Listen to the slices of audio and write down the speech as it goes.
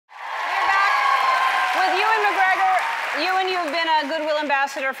Ewan, you've been a Goodwill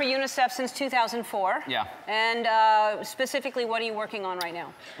Ambassador for UNICEF since 2004. Yeah. And specifically, what are you working on right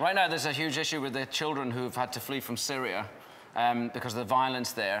now? Right now, there's a huge issue with the children who've had to flee from Syria because of the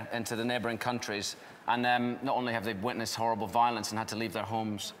violence there into the neighbouring countries. And not only have they witnessed horrible violence and had to leave their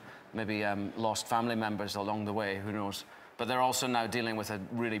homes, maybe lost family members along the way, who knows, but they're also now dealing with a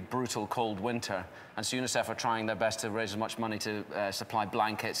really brutal cold winter. And so UNICEF are trying their best to raise as much money to supply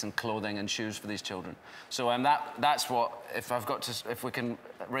blankets and clothing and shoes for these children. So that's what, if we can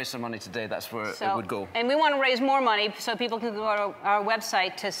raise some money today, that's where it would go. And we want to raise more money so people can go to our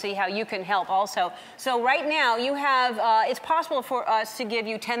website to see how you can help also. So right now you have, it's possible for us to give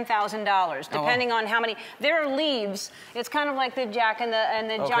you $10,000, depending on how many. There are leaves. It's kind of like the Jack and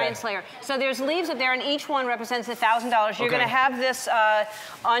the Giant Slayer. So there's leaves up there, and each one represents $1,000. You're going to have this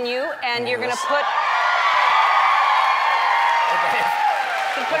on you, and you're going to put...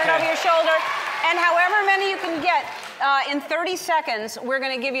 You put it over your shoulder, and however many you can get in 30 seconds, we're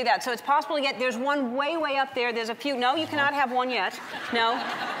going to give you that. So it's possible to get. There's one way up there. There's a few. No, you cannot have one yet. No.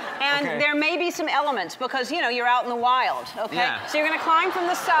 And there may be some elements because you know you're out in the wild. Okay. Yeah. So you're going to climb from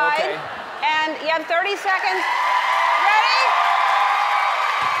the side, and you have 30 seconds. Ready?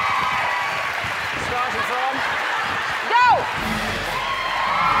 Starting from. Go.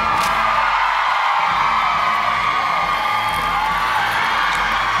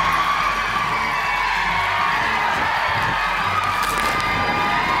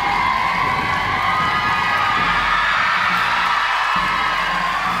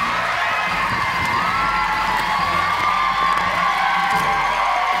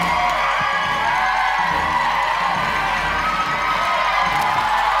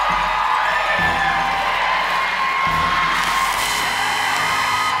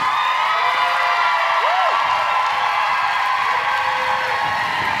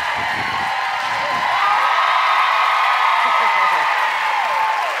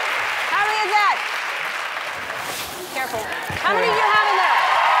 How many do you have in there?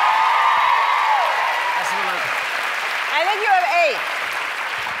 I think you have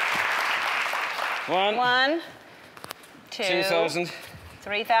 8. 1, 2, 2,000.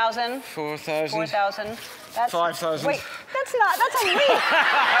 3,000. 4,000. 4,000. 5,000. Wait, that's a week.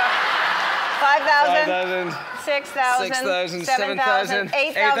 5,000. 6,000. 7,000.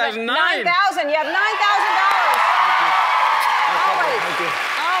 8,000. 9,000. You have $9,000. Always. Thank you.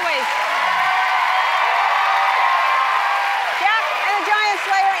 Always.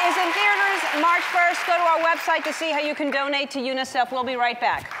 Is in theaters March 1st. Go to our website to see how you can donate to UNICEF. We'll be right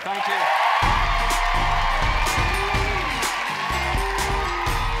back. Thank you.